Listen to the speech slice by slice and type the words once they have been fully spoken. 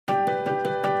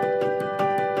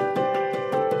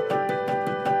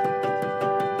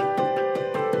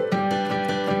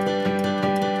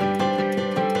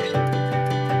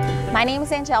My name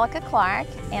is Angelica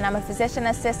and I'm a physician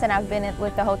assistant. I've been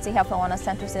with the Hotze Health and Wellness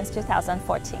Center since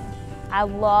 2014. I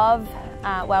love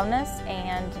wellness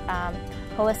and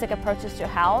holistic approaches to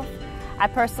health. I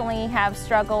personally have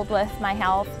struggled with my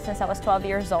health since I was 12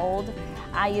 years old.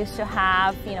 I used to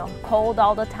have, cold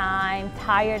all the time,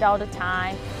 tired all the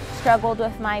time, struggled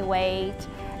with my weight.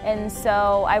 And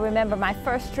so I remember my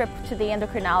first trip to the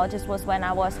endocrinologist was when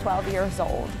I was 12 years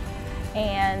old.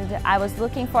 And I was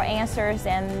looking for answers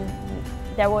and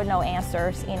there were no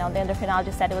answers. The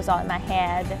endocrinologist said it was all in my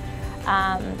head.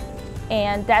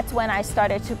 And that's when I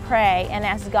started to pray and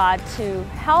ask God to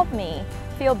help me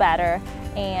feel better.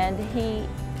 And He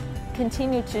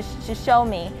continued to show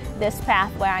me this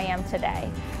path where I am today.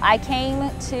 I came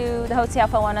to the Hotze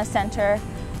Health and Wellness Center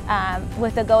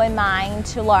with a goal in mind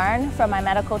to learn from my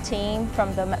medical team,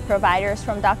 from the providers,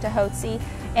 from Dr. Hotze.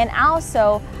 And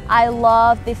also, I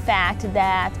love the fact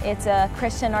that it's a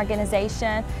Christian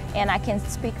organization and I can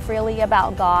speak freely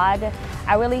about God.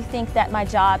 I really think that my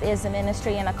job is a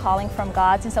ministry and a calling from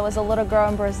God since I was a little girl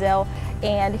in Brazil.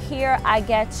 And here I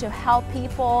get to help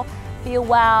people feel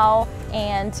well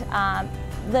and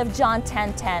live John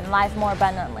 10:10, life more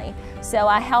abundantly. So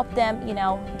I help them,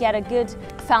 get a good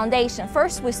foundation.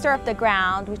 First, we stir up the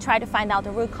ground. We try to find out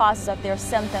the root causes of their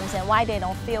symptoms and why they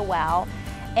don't feel well.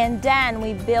 And then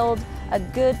we build a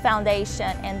good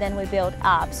foundation and then we build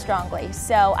up strongly.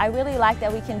 So I really like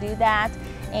that we can do that,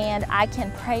 and I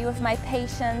can pray with my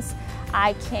patients.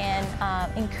 I can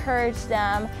encourage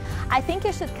them. I think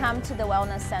you should come to the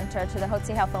Wellness Center, to the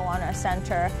Hotze Health and Wellness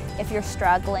Center if you're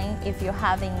struggling, if you're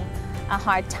having a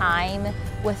hard time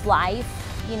with life.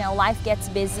 Life gets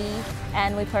busy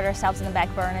and we put ourselves in the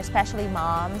back burner, especially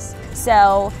moms.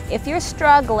 So if you're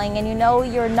struggling and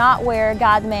you're not where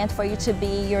God meant for you to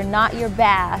be, you're not your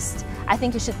best, I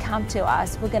think you should come to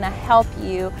us. We're gonna help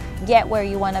you get where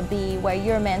you wanna be, where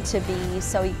you're meant to be,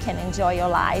 so you can enjoy your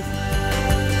life.